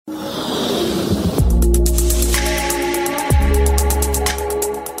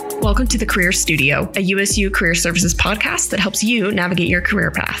Welcome to the Career Studio, a USU career services podcast that helps you navigate your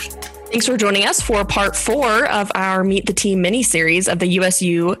career path. Thanks for joining us for part 4 of our Meet the Team mini-series of the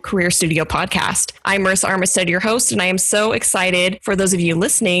USU Career Studio podcast. I'm Marissa Armistead, your host, and I am so excited for those of you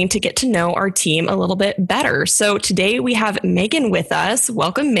listening to get to know our team a little bit better. So today we have Megan with us.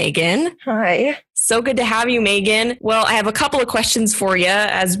 Welcome, Megan. Hi. So good to have you, Megan. Well, I have a couple of questions for you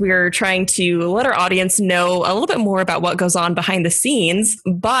as we're trying to let our audience know a little bit more about what goes on behind the scenes.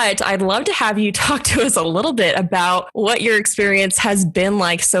 But I'd love to have you talk to us a little bit about what your experience has been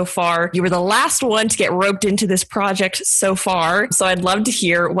like so far. You were the last one to get roped into this project so far. So I'd love to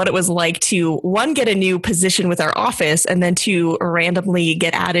hear what it was like to, one, get a new position with our office, and then two, randomly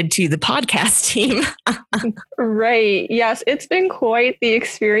get added to the podcast team. Right. Yes, it's been quite the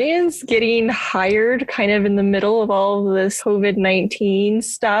experience getting hired kind of in the middle of all of this COVID-19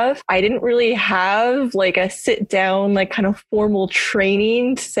 stuff. I didn't really have like a sit down, like kind of formal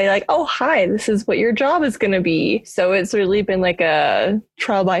training to say like, oh, hi, this is what your job is going to be. So it's really been like a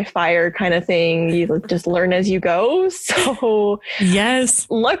trial by fire kind of thing. You just learn as you go. So yes,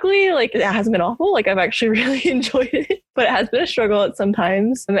 luckily, like it hasn't been awful. Like I've actually really enjoyed it, but it has been a struggle at some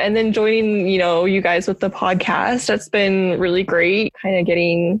times. And then joining, you guys with the podcast, that's been really great. Kind of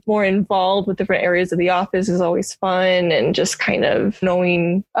getting more involved with different areas of the office is always fun. And just kind of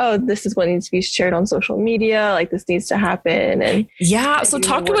knowing, oh, this is what needs to be shared on social media. Like this needs to happen. And yeah. So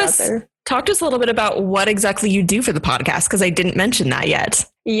talk to us a little bit about what exactly you do for the podcast, because I didn't mention that yet.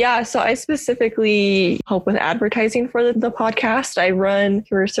 Yeah, so I specifically help with advertising for the podcast. I run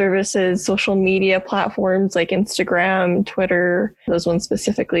career services, social media platforms like Instagram, Twitter, those ones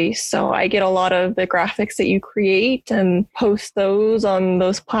specifically. So I get a lot of the graphics that you create and post those on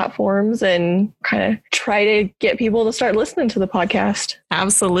those platforms and kind of try to get people to start listening to the podcast.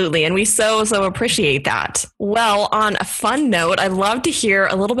 Absolutely. And we so appreciate that. Well, on a fun note, I'd love to hear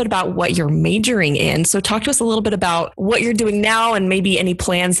a little bit about what you're majoring in. So talk to us a little bit about what you're doing now and maybe any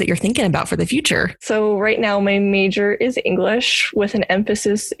plans that you're thinking about for the future. So right now my major is English with an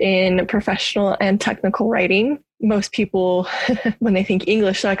emphasis in professional and technical writing. Most people, when they think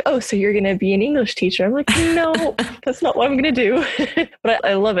English, they're like, oh, so you're going to be an English teacher. I'm like, no, that's not what I'm going to do. But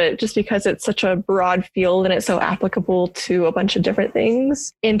I love it just because it's such a broad field and it's so applicable to a bunch of different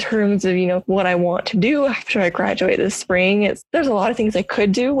things in terms of, what I want to do after I graduate this spring. There's a lot of things I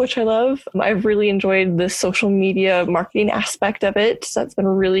could do, which I love. I've really enjoyed the social media marketing aspect of it. So that's been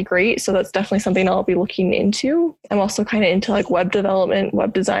really great. So that's definitely something I'll be looking into. I'm also kind of into like web development,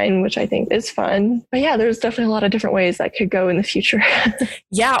 web design, which I think is fun. But yeah, there's definitely a lot of different ways that could go in the future.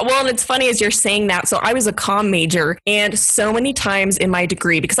 Yeah. Well, and it's funny as you're saying that. So I was a comm major, and so many times in my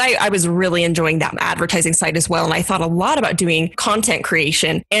degree, because I was really enjoying that advertising side as well. And I thought a lot about doing content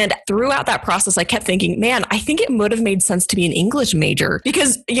creation. And throughout that process, I kept thinking, man, I think it would have made sense to be an English major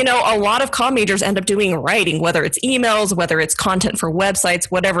because, a lot of comm majors end up doing writing, whether it's emails, whether it's content for websites,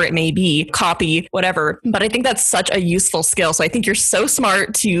 whatever it may be, copy, whatever. But I think that's such a useful skill. So I think you're so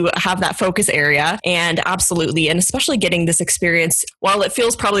smart to have that focus area, and absolutely. And especially getting this experience, while it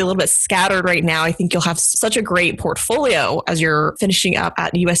feels probably a little bit scattered right now, I think you'll have such a great portfolio as you're finishing up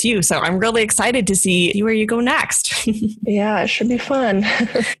at USU. So I'm really excited to see where you go next. Yeah, it should be fun.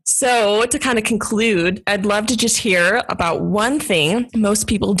 So to kind of conclude, I'd love to just hear about one thing most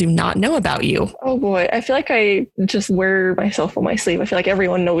people do not know about you. Oh boy, I feel like I just wear myself on my sleeve. I feel like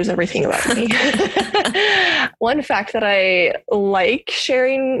everyone knows everything about me. One fact that I like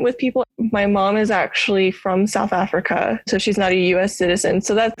sharing with people, my mom is actually from South Africa, so she's not a US citizen.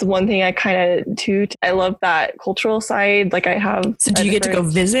 So that's one thing I kind of toot. I love that cultural side. Like I have. So do you get to go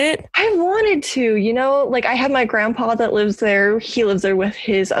visit? I wanted to, like I have my grandpa that lives there. He lives there with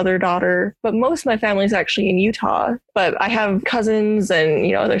his other daughter, but most of my family is actually in Utah. But I have cousins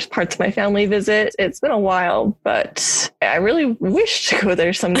and, there's parts of my family visit. It's been a while, but I really wish to go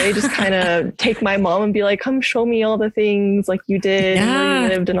there someday. Just kind of take my mom and be like, come show me all the things like you did, where you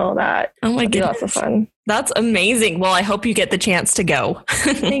lived and all that. Oh my goodness. Lots of fun. That's amazing. Well, I hope you get the chance to go.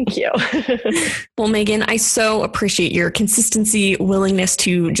 Thank you. Well, Megan, I so appreciate your consistency, willingness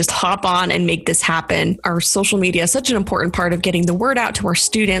to just hop on and make this happen. Our social media is such an important part of getting the word out to our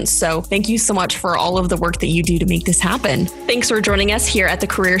students. So thank you so much for all of the work that you do to make this happen. Thanks for joining us here at the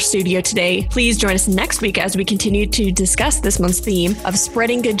Career Studio today. Please join us next week as we continue to discuss this month's theme of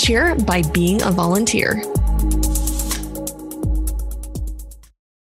spreading good cheer by being a volunteer.